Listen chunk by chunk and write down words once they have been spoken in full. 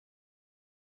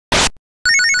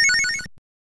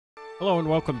Hello and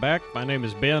welcome back. My name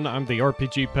is Ben. I'm the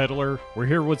RPG Peddler. We're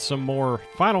here with some more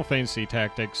Final Fantasy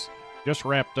Tactics. Just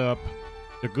wrapped up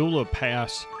the Gula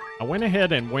Pass. I went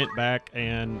ahead and went back,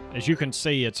 and as you can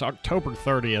see, it's October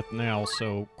 30th now,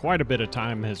 so quite a bit of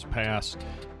time has passed.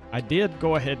 I did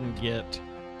go ahead and get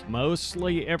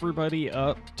mostly everybody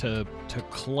up to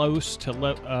close to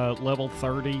level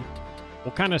 30.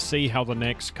 We'll kind of see how the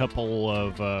next couple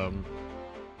of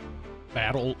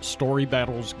story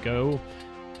battles go.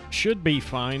 Should be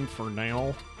fine for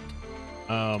now.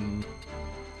 I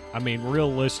mean,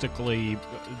 realistically,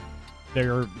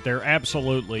 they're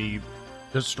absolutely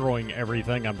destroying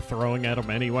everything I'm throwing at them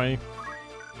anyway.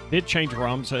 Did change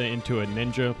Ramza into a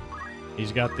ninja.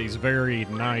 He's got these very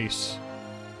nice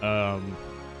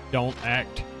don't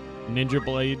act ninja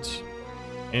blades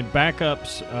and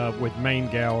backups with main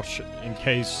gouge in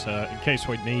case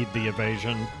we need the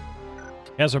evasion.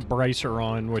 Has a bracer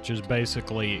on, which is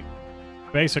basically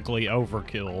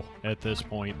overkill at this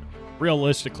point.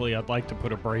 Realistically, I'd like to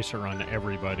put a bracer on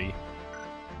everybody.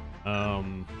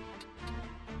 But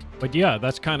yeah,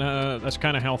 that's kind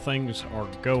of how things are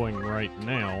going right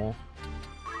now.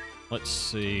 Let's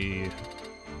see.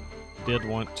 Did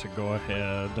want to go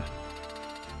ahead.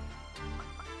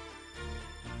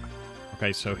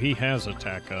 Okay, so he has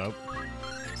attack up.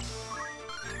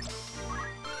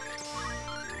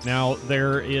 Now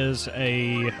there is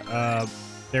a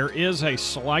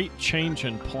slight change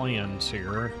in plans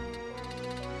here.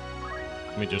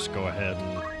 Let me just go ahead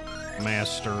and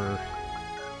master.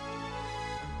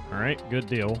 Alright, good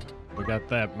deal. We got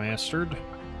that mastered.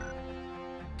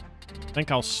 I think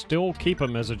I'll still keep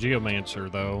him as a Geomancer,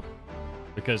 though,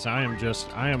 because I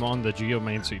am on the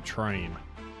Geomancy train.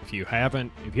 If you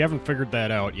haven't figured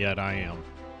that out yet, I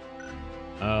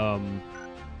am.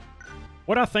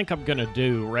 What I think I'm going to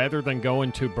do, rather than go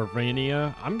into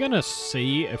Bravania, I'm going to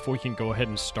see if we can go ahead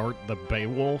and start the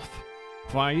Beowulf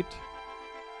fight.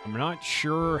 I'm not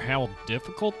sure how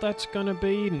difficult that's going to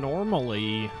be.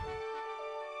 Normally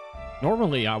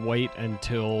I wait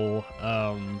until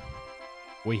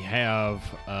we have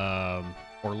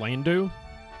Orlando.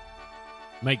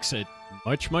 Makes it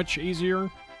much easier.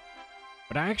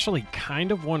 But I actually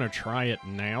kind of want to try it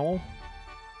now.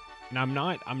 And I'm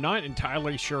not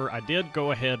entirely sure. I did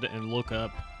go ahead and look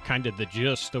up kind of the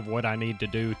gist of what I need to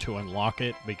do to unlock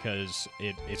it, because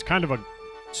it's kind of a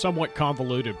somewhat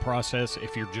convoluted process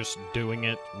if you're just doing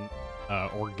it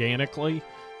organically.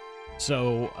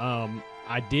 So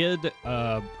I did,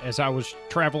 as I was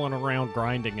traveling around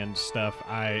grinding and stuff,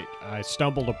 I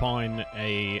stumbled upon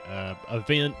a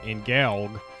event in Galg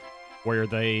where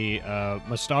they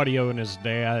Mustadio and his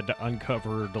dad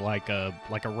uncovered like a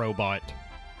robot.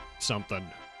 Something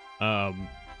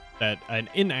that an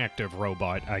inactive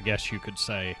robot, I guess you could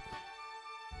say.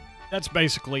 That's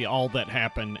basically all that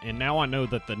happened, and now I know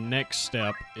that the next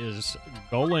step is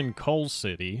Golan Coal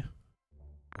City.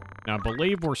 Now, I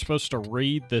believe we're supposed to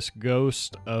read this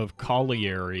Ghost of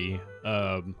Colliery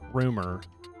rumor.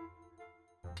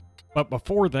 But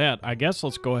before that, I guess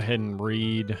let's go ahead and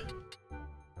read.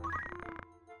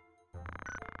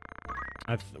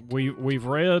 We've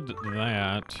read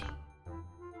that.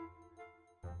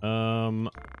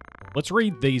 Let's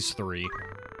read these three.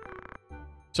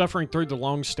 Suffering through the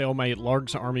long stalemate,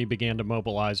 Larg's army began to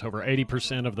mobilize. Over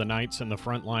 80% of the knights in the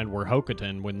front line were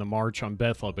Hokotan when the march on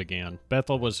Bethla began.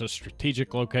 Bethla was a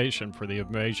strategic location for the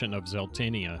invasion of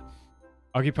Zeltinia.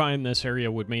 Occupying this area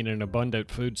would mean an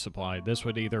abundant food supply. This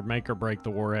would either make or break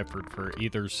the war effort for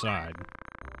either side.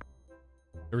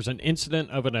 There was an incident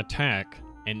of an attack.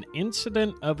 An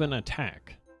incident of an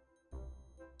attack.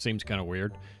 Seems kind of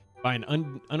weird. By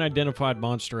an unidentified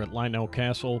monster at Lionel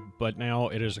Castle, but now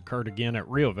it has occurred again at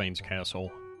Riovane's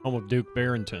Castle, home of Duke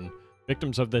Barrington.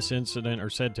 Victims of this incident are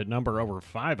said to number over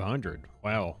 500.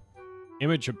 Wow.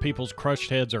 Image of people's crushed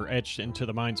heads are etched into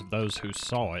the minds of those who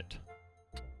saw it.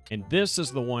 And this is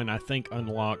the one I think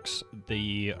unlocks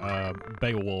the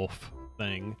Beowulf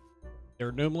thing. There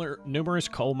are numerous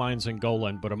coal mines in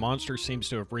Golan, but a monster seems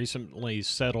to have recently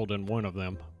settled in one of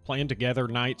them. Plan to gather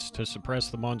knights to suppress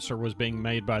the monster was being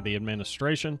made by the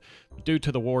administration, but due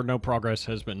to the war, no progress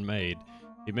has been made.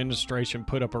 The administration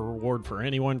put up a reward for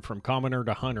anyone from commoner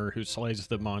to hunter who slays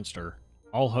the monster.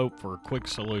 All hope for a quick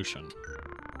solution.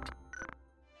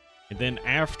 And then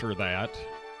after that,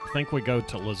 I think we go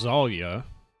to Lazalia.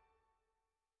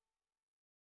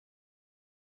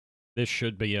 This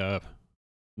should be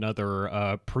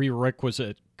another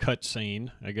prerequisite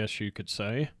cutscene, I guess you could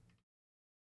say.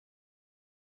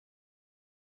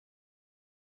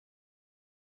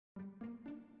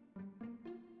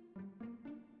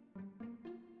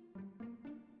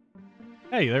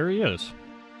 Hey, there he is.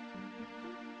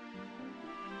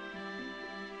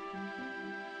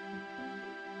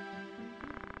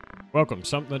 Welcome.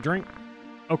 Something to drink?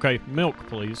 Okay, milk,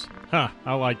 please. Ha,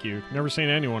 I like you. Never seen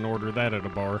anyone order that at a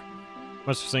bar.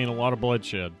 Must have seen a lot of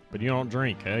bloodshed, but you don't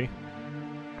drink, eh?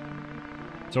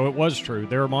 So it was true.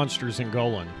 There are monsters in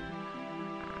Golan.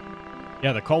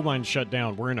 Yeah, the coal mine's shut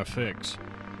down. We're in a fix.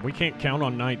 We can't count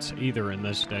on knights either in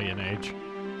this day and age.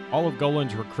 All of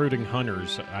Golan's recruiting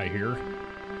hunters, I hear.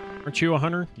 Aren't you a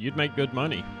hunter? You'd make good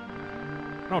money.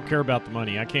 I don't care about the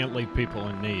money. I can't leave people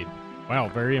in need. Wow,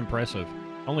 very impressive.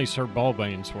 Only Sir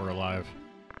Balbanes were alive.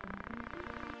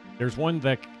 There's one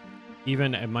that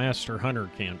even a master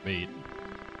hunter can't beat.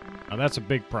 Now that's a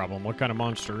big problem. What kind of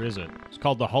monster is it? It's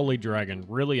called the Holy Dragon.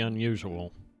 Really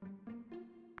unusual.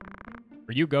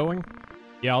 Are you going?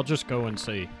 Yeah, I'll just go and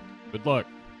see. Good luck.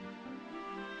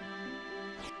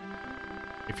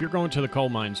 If you're going to the coal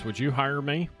mines, would you hire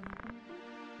me?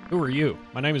 Who are you?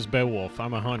 My name is Beowulf.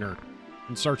 I'm a hunter.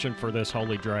 I'm searching for this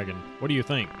Holy Dragon. What do you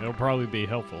think? It'll probably be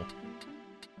helpful.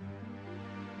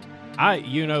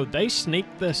 You know, they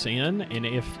sneaked this in,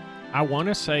 and I want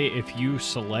to say if you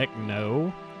select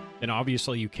no, then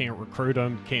obviously you can't recruit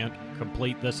them, can't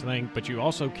complete this thing, but you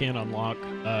also can unlock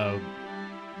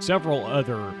several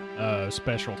other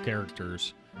special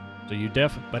characters. So you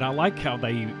but I like how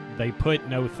they put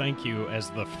no thank you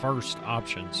as the first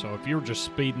option. So if you're just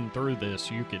speeding through this,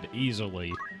 you could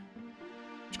easily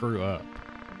screw up.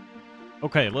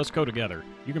 Okay, let's go together.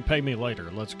 You can pay me later.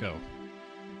 Let's go.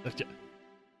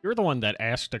 You're the one that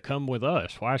asked to come with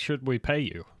us. Why should we pay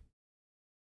you?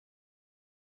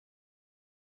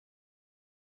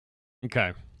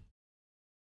 Okay.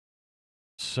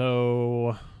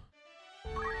 So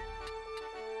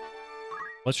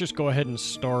let's just go ahead and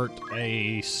start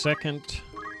a second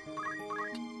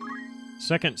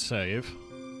save.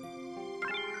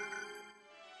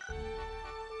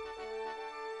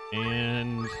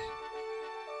 And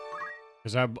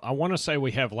because I want to say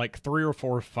we have like 3 or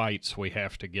 4 fights we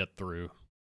have to get through.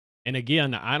 And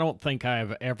again, I don't think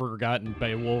I've ever gotten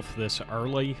Beowulf this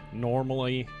early.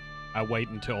 Normally, I wait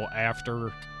until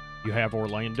after you have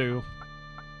Orlando.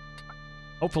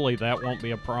 Hopefully that won't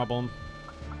be a problem.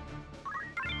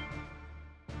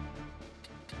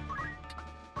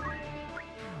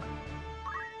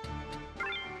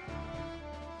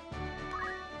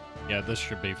 Yeah, this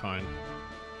should be fine.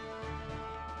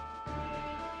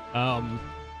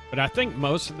 But I think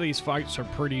most of these fights are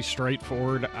pretty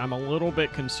straightforward. I'm a little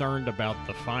bit concerned about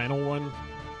the final one,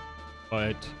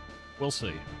 but we'll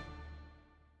see.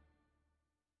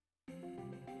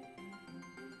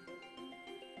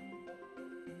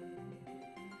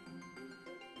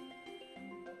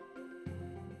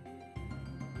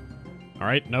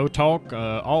 Alright, no talk,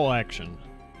 all action.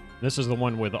 This is the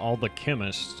one with all the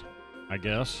chemists, I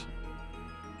guess.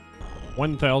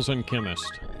 1,000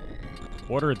 chemists.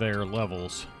 What are their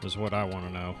levels, is what I want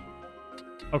to know.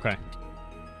 Okay.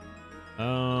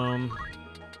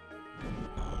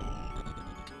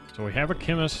 So we have a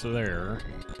chemist there.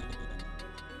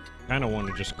 Kind of want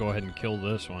to just go ahead and kill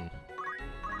this one.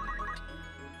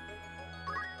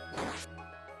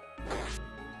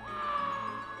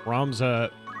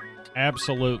 Ramza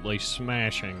absolutely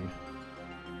smashing.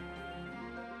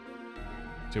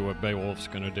 See what Beowulf's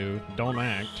gonna do. Don't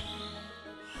act.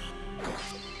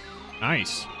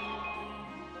 Nice.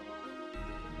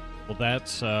 Well,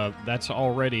 that's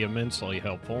already immensely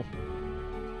helpful.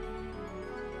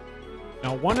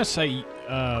 Now, I want to say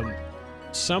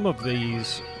some of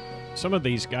these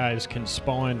guys can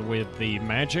spawn with the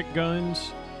magic guns,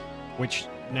 which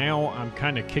now I'm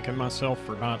kind of kicking myself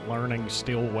for not learning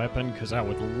steel weapon because I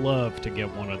would love to get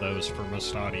one of those for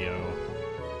Mustadio.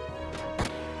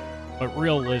 But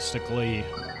realistically,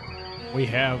 we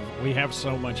have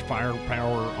so much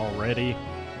firepower already.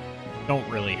 Don't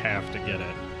really have to get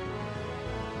it.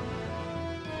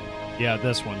 Yeah,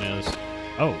 this one is.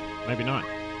 Oh, maybe not.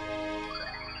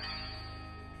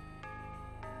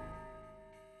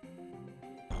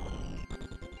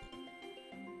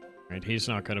 Right, he's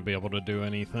not going to be able to do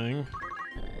anything.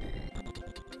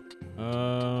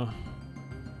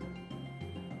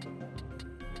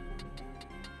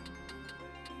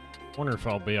 Wonder if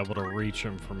I'll be able to reach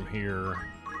him from here.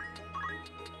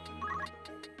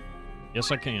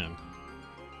 Yes, I can.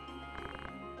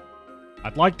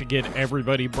 I'd like to get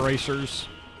everybody bracers,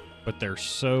 but they're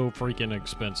so freaking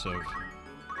expensive.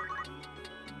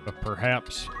 But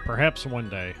perhaps one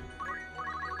day.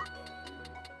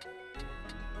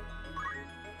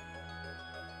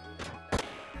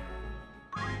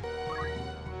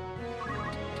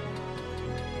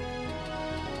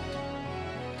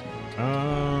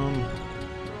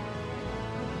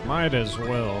 Might as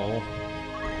well.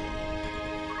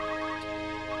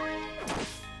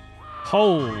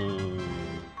 Oh.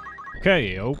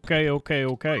 Okay,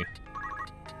 okay.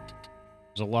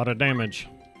 There's a lot of damage.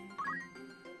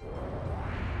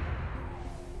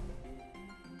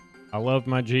 I love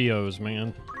my geos,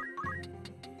 man.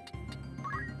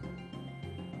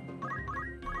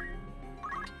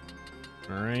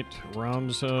 Alright,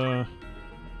 Rom's,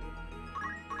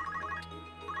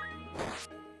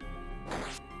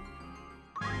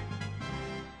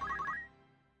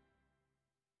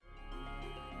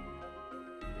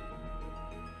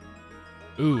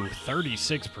 Ooh,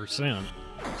 36%.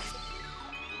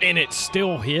 And it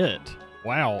still hit.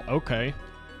 Wow, okay.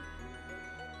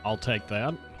 I'll take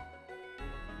that.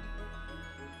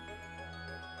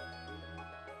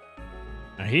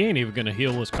 Now, he ain't even gonna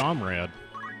heal his comrade.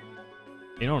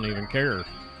 He don't even care.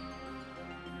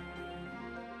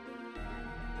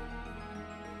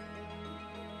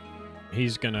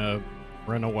 He's gonna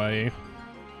run away,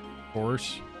 of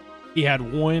course. He had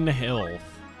 1 health.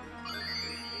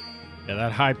 Yeah,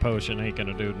 that high potion ain't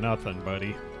gonna do nothing,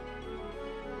 buddy.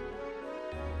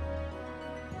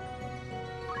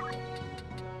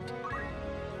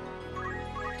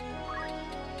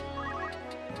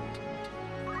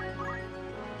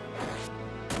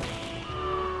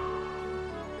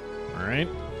 Alright.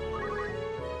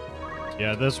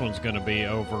 Yeah, this one's gonna be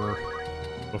over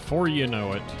before you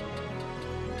know it.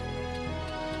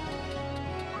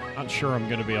 Not sure I'm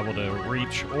gonna be able to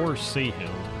reach or see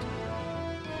him.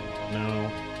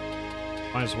 No.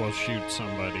 Might as well shoot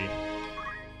somebody.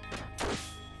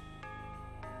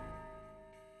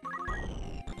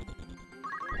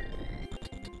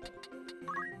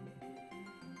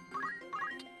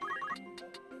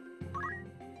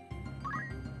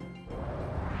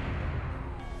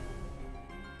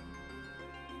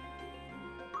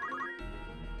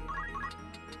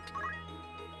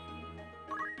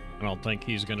 I don't think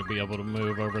he's going to be able to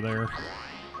move over there.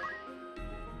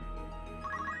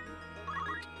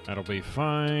 That'll be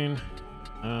fine.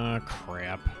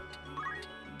 Crap.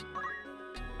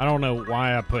 I don't know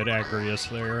why I put Agrius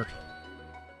there.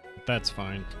 But that's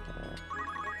fine.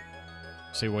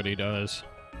 See what he does.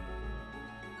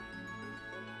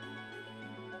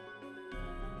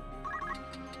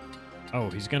 Oh,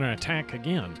 he's going to attack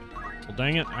again. Well,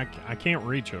 dang it. I can't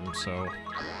reach him, so...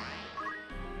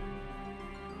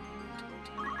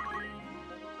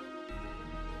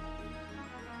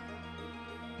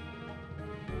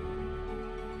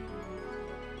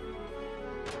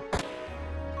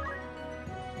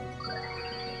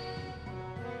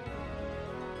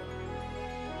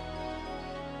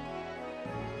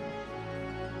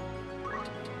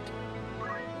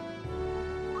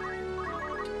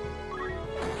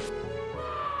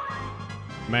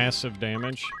 Massive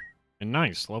damage. And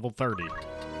nice, level 30.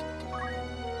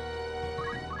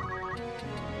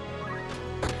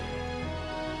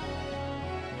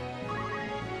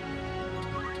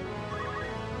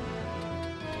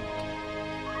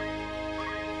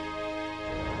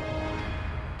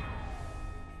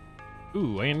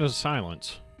 Ooh, and a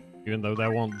silence. Even though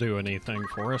that won't do anything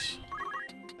for us.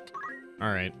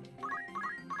 Alright.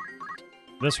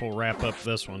 This will wrap up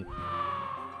this one.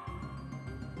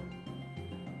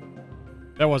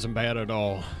 That wasn't bad at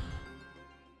all.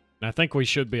 And I think we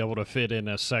should be able to fit in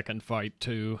a second fight,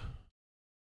 too.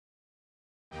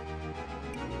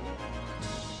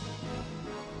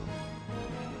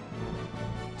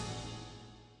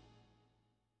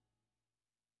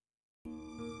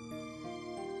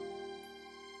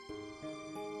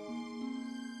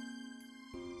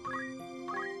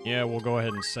 Yeah, we'll go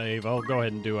ahead and save. I'll go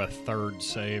ahead and do a third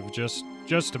save, just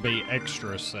to be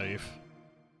extra safe.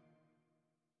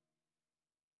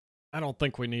 I don't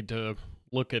think we need to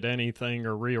look at anything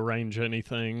or rearrange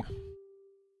anything.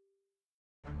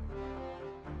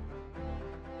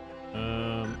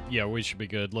 Yeah, we should be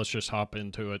good. Let's just hop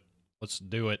into it. Let's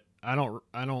do it. I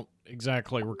don't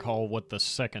exactly recall what the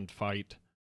second fight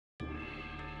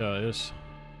does.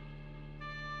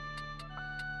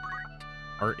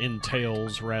 Or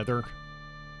entails, rather.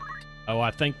 Oh,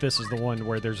 I think this is the one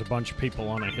where there's a bunch of people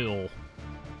on a hill.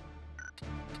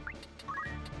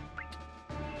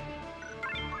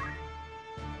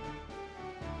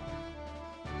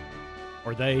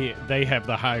 Or they have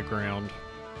the high ground.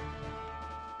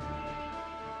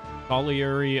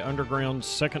 Colliery Underground,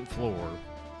 2nd floor.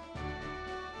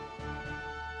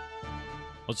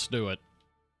 Let's do it.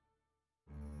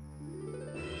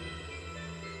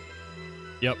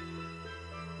 Yep.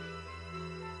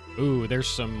 Ooh, there's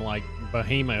some, like,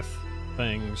 behemoth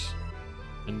things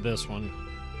in this one.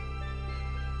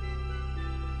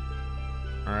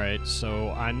 Alright, so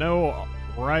I know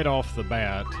right off the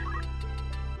bat...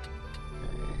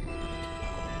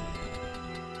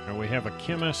 And we have a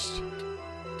chemist,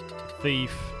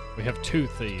 thief. We have 2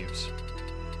 thieves.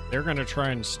 They're gonna try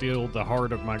and steal the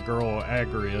heart of my girl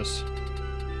Agrius,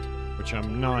 which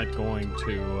I'm not going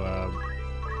to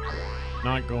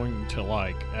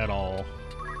like at all.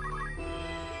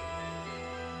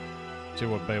 See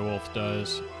what Beowulf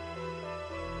does.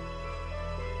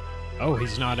 Oh,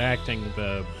 he's not acting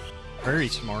very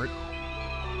smart.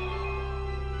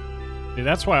 See,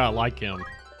 that's why I like him.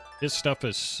 His stuff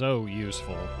is so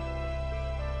useful.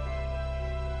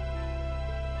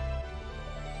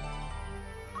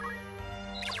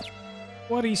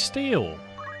 What'd he steal?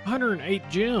 108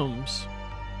 gems.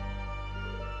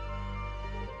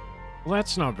 Well,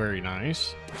 that's not very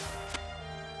nice.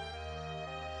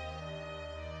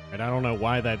 And I don't know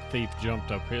why that thief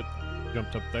jumped up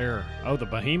there. Oh, the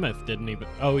behemoth didn't even...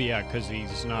 Oh, yeah, because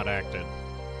he's not acted.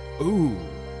 Ooh.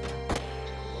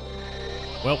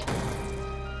 Well...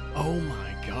 Oh,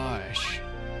 my gosh.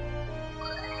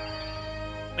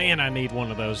 Man, I need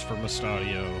one of those for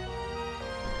Mustadio.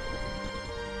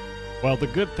 Well, the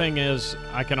good thing is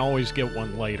I can always get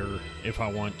one later if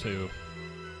I want to.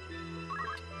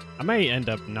 I may end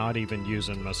up not even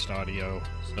using Mustadio,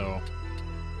 so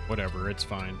whatever, it's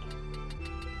fine.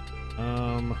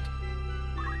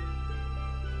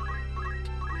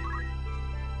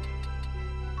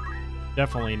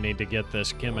 Definitely need to get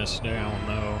this chemist down,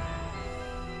 though.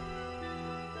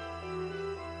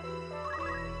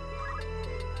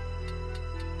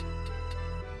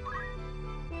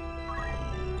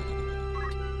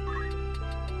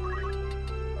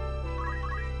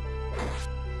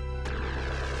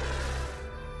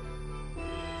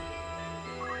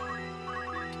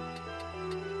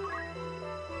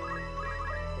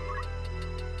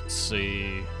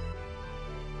 See,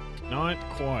 not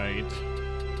quite,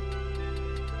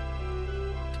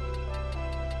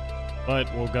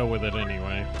 but we'll go with it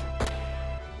anyway.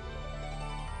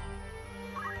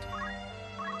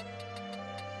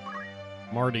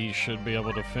 Marty should be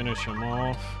able to finish him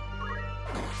off.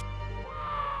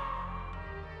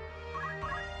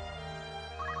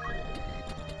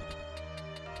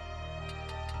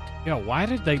 Yeah, why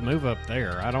did they move up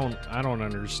there? I don't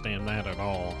understand that at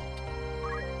all.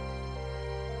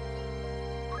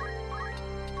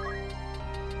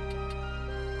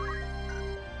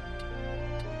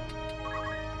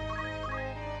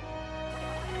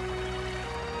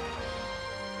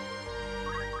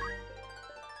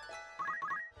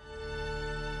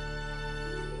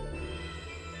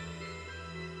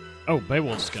 Oh,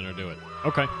 Beowulf's gonna do it.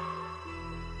 Okay.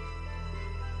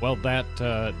 Well,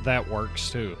 that works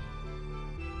too.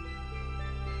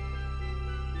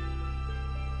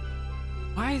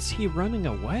 Why is he running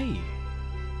away?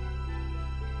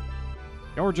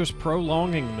 Y'all are just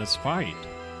prolonging this fight.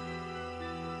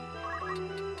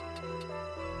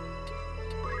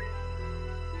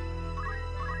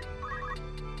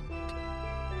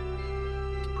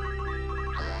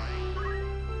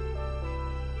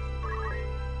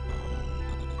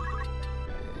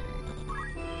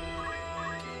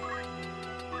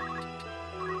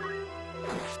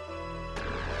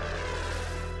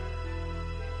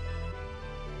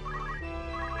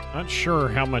 Not sure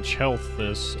how much health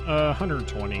this...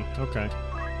 120. Okay.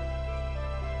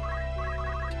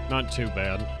 Not too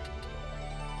bad.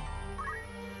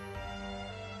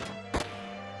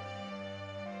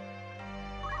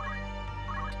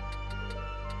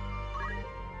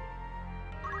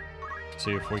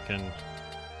 See if we can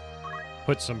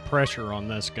put some pressure on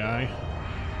this guy.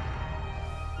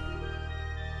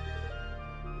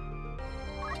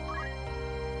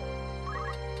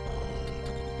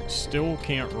 Still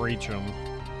can't reach him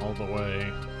all the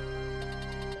way.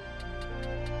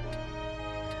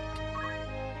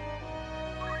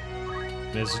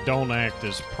 This don't act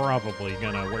is probably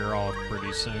gonna wear off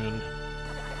pretty soon.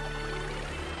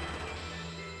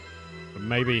 But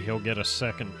maybe he'll get a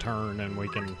second turn and we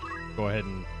can go ahead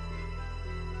and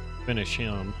finish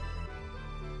him.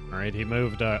 Alright, he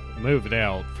moved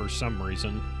out for some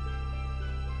reason.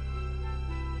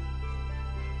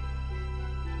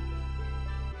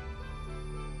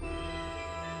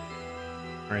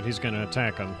 Alright, he's gonna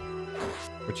attack him,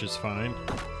 which is fine.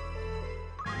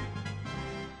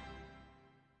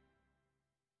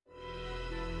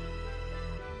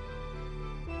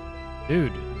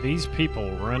 Dude, these people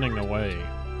running away.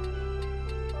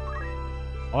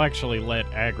 I'll actually let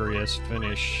Agrius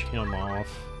finish him off.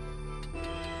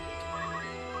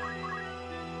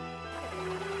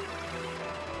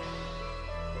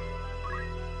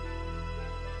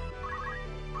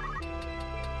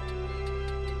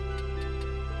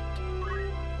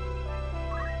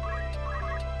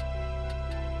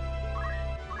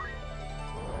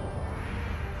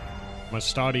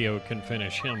 Mustadio can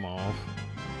finish him off.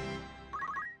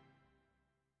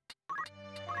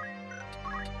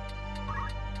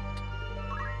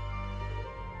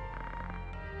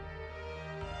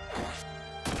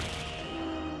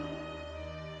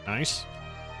 Nice.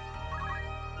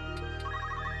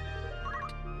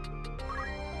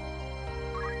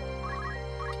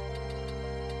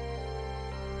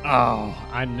 Oh,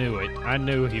 I knew it. I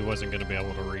knew he wasn't going to be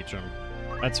able to reach him.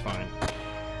 That's fine.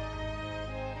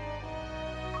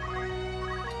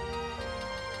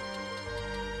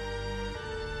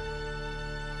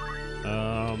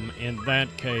 In that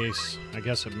case, I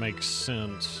guess it makes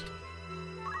sense.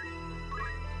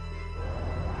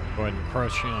 Go ahead and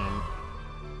crush him.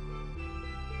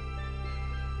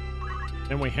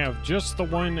 Then we have just the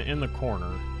one in the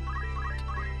corner,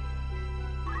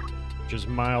 which is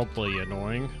mildly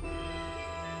annoying.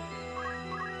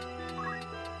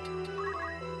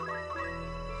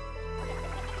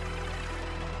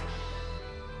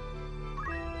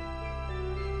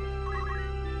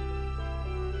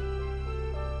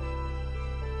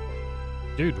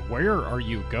 Dude, where are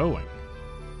you going?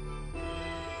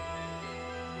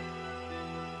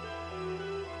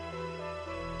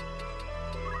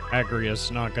 Agrius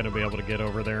not going to be able to get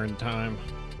over there in time.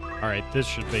 All right, this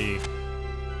should be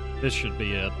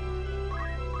it.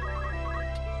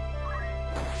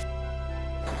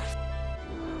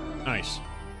 Nice.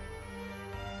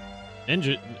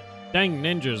 Dang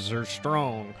ninjas are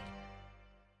strong.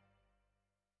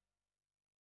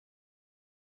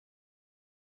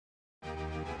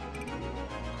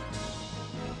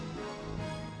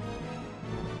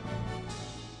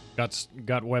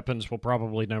 Got weapons we'll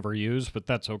probably never use, but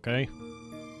that's okay.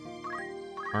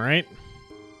 All right.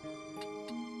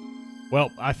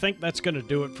 Well, I think that's going to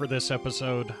do it for this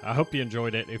episode. I hope you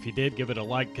enjoyed it. If you did, give it a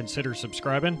like, consider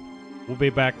subscribing. We'll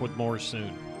be back with more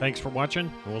soon. Thanks for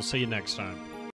watching, and we'll see you next time.